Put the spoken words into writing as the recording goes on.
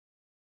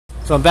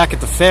So I'm back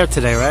at the fair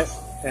today, right?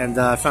 And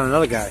I found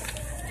another guy.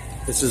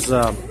 This is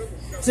an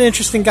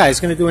interesting guy. He's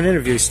going to do an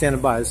interview. He's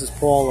standing by. This is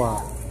Paul.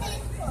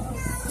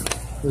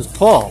 This is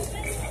Paul.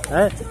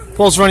 Right?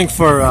 Paul's running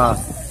for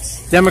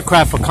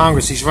Democrat for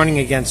Congress. He's running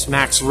against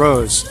Max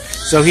Rose.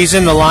 So he's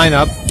in the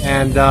lineup,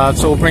 and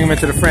so we'll bring him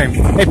into the frame.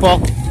 Hey, Paul.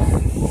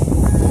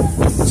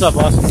 What's up,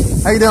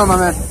 boss? How you doing, my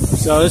man?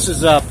 So this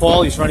is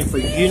Paul. He's running for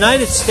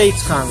United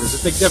States Congress.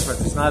 A big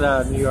difference. It's not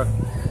a New York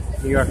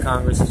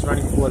Congress. He's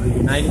running for the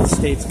United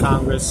States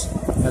Congress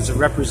as a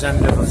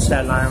representative of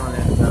Staten Island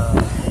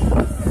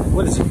and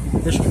what is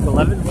it? District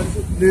 11? What is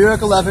it? New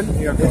York 11.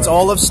 New York 11. It's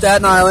all of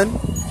Staten Island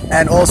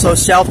and also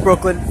South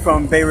Brooklyn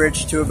from Bay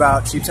Ridge to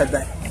about Sheepshead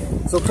Bay.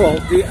 So, Paul,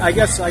 I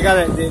guess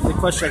the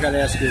question I got to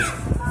ask is,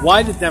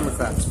 why the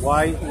Democrats?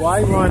 Why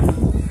run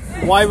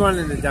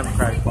in the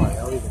Democratic Party?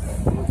 I'll leave it there.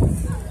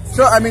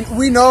 Sure. I mean,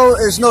 we know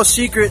there's no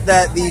secret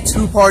that the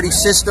two-party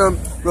system,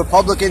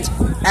 Republicans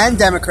and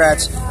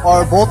Democrats,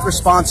 are both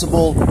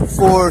responsible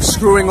for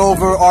screwing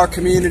over our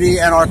community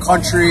and our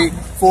country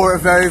for a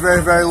very,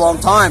 very, very long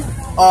time.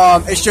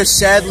 It's just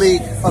sadly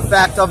a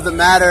fact of the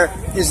matter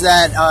is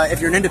that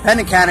if you're an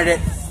independent candidate,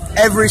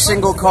 every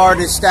single card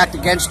is stacked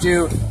against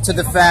you to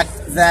the fact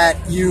that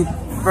you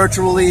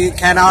virtually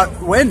cannot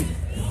win.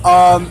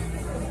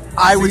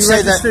 I would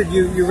say that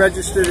you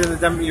registered in the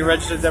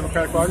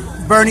Democratic Party.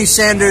 Bernie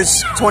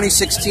Sanders'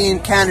 2016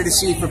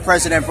 candidacy for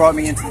president brought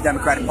me into the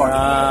Democratic Party.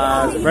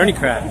 He's a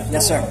Bernie-crat.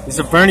 Yes, sir. He's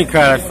a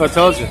Bernie-crat. I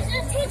told you.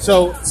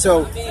 So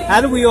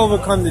how do we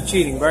overcome the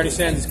cheating? Bernie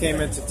Sanders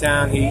came into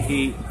town.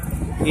 He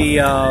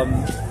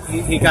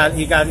got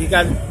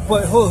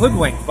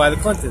hoodwinked by the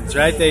Clintons,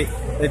 right? They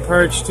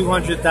purged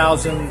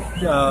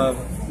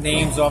 200,000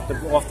 names off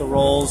the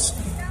rolls.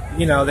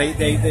 You know,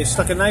 they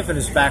stuck a knife in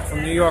his back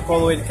from New York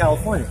all the way to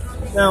California.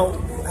 Now,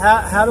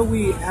 how do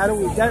we?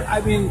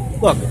 I mean,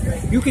 look,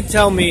 you could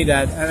tell me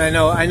that, and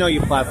I know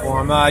your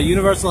platform,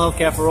 universal health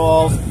care for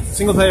all,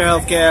 single payer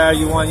health care.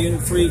 You want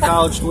free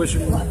college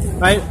tuition,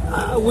 right?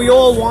 We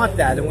all want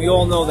that, and we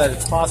all know that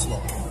it's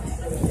possible.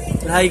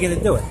 But how are you going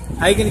to do it?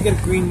 How are you going to get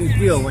a Green New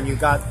Deal when you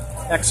got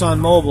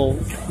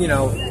ExxonMobil, you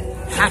know,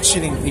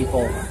 hatcheting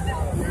people,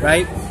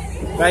 right?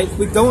 Right?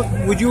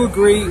 Would you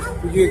agree,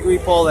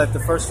 Paul, that the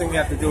first thing you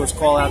have to do is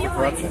call out the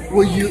corruption?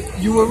 Well,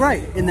 you were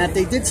right in that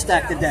they did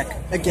stack the deck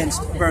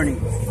against Bernie.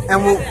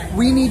 And what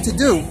we need to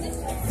do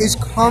is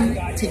come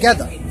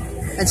together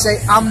and say,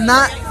 I'm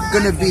not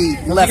going to be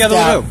left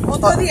out.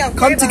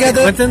 Come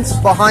together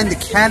behind the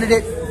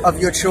candidate of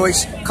your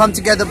choice. Come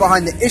together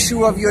behind the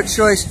issue of your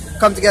choice.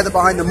 Come together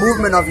behind the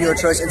movement of your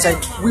choice and say,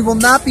 we will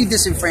not be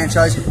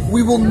disenfranchised.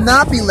 We will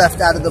not be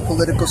left out of the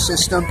political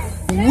system.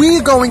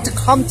 We're going to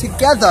come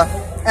together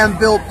and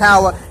build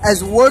power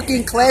as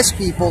working class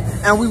people,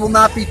 and we will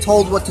not be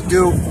told what to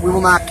do. We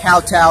will not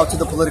kowtow to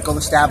the political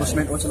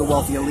establishment or to the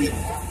wealthy elite.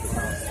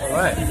 All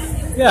right.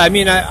 Yeah, I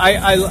mean,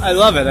 I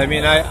love it. I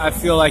mean, I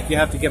feel like you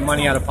have to get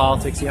money out of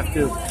politics. You have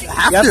to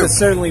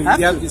certainly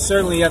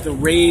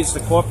raise the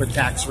corporate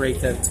tax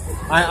rate. That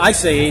I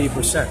say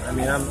 80%. I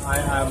mean, I'm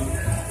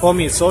call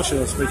me a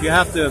socialist, but you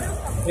have to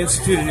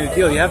institute a new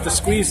deal. You have to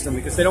squeeze them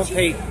because they don't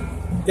pay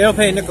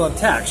a nickel in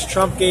tax.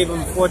 Trump gave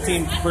them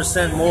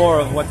 14% more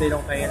of what they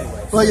don't pay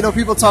anyway. Well, you know,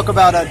 people talk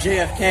about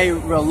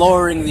JFK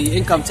lowering the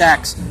income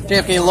tax.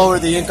 JFK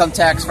lowered the income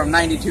tax from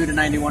 92 to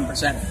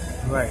 91%.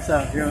 Right.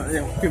 So, you know,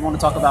 people want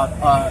to talk about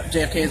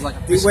JFK is like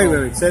a fiscal.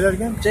 Wait. Say that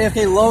again?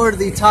 JFK lowered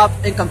the top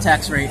income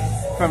tax rate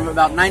from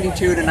about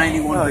 92 to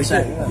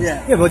 91%.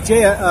 Yeah, but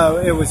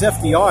it was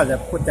FDR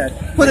that put it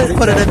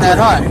in that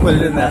high. Put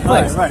it in that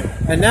place. Right.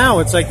 And now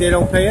it's like they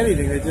don't pay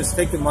anything. They just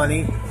take the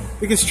money.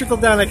 Because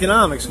trickle-down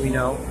economics, we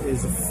know,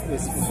 is a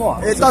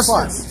farce. It's a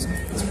farce.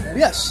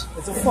 Yes.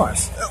 It's a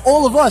farce.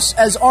 All of us,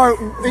 as our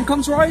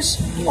incomes rise,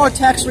 our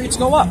tax rates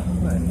go up.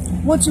 Right.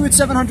 Once you hit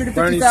 $750,000,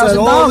 Bernie said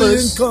all the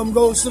income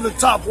goes to the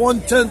top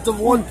 1/10 of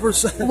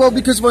 1%. Well,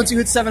 because once you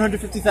hit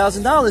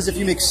 $750,000, if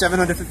you make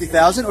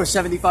 $750,000 or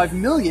 $75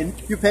 million,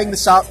 you're paying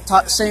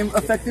the same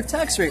effective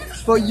tax rate.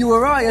 But you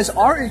or I, as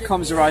our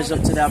incomes rise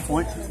up to that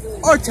point,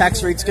 our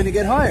tax rate's going to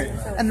get higher.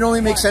 And it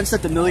only makes sense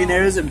that the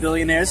millionaires and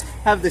billionaires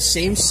have the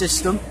same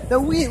system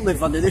that we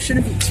live under. There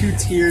shouldn't be two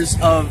tiers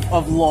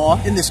of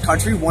law in this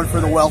country, one for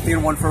the wealthy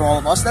and one for all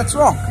of us. That's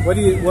wrong. What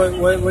do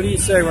you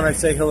say when I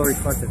say Hillary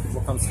Clinton?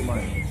 What comes to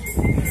mind?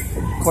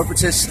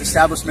 Corporatist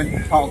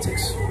establishment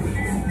politics.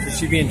 Should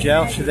she be in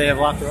jail? Should they have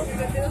locked her up?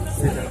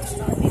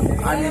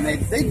 I mean,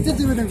 they did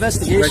do an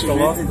investigation.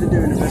 They did do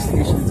an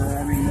investigation.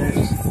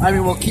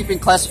 Well, keeping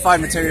classified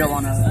material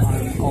on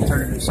an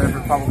alternative server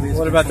probably is.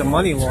 What about the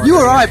money laundering? You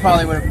or I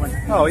probably would have went.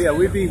 Oh yeah,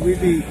 we'd be.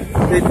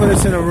 They put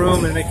us in a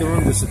room and make the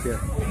room disappear.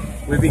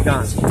 We'd be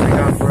gone. We'd be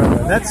gone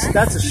forever.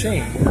 That's a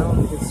shame. You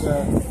know, it's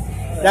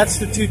that's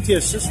the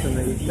two-tier system.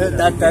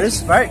 That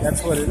is right.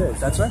 That's what it is.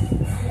 That's right.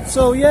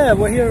 So yeah,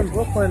 we're here in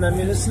Brooklyn. I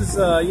mean, this is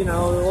you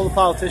know, all the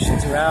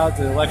politicians are out.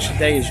 The election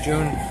day is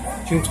June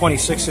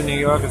 26th in New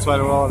York. That's why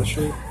they're all on the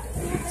street.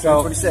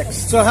 So 26.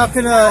 So how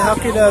can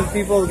good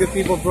people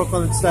of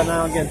Brooklyn and Staten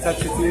Island get in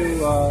touch with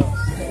you?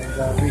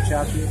 reach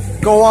out to you?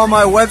 Go on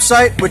my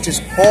website, which is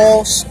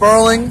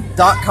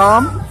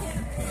paulsperling.com.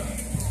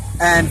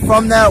 And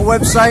from that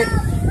website,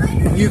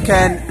 you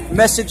can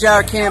message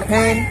our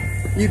campaign.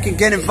 You can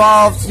get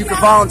involved. You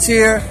can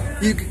volunteer.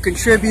 You can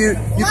contribute.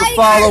 You can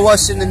follow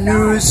us in the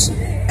news.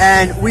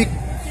 And we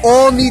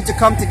all need to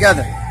come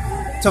together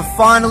to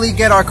finally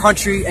get our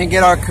country and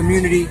get our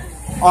community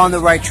on the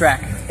right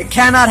track. It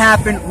cannot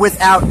happen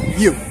without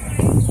you.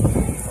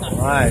 All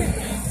right.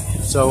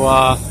 So,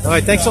 all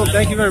right.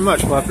 Thank you very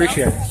much. Well, I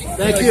appreciate it.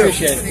 Thank you.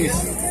 Appreciate it.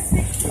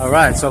 Peace. All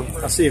right. So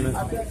I'll see you, man.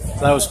 So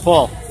that was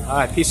Paul. All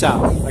right. Peace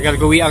out. I gotta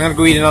go eat. I'm gonna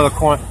go eat another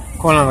corn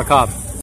on the cob.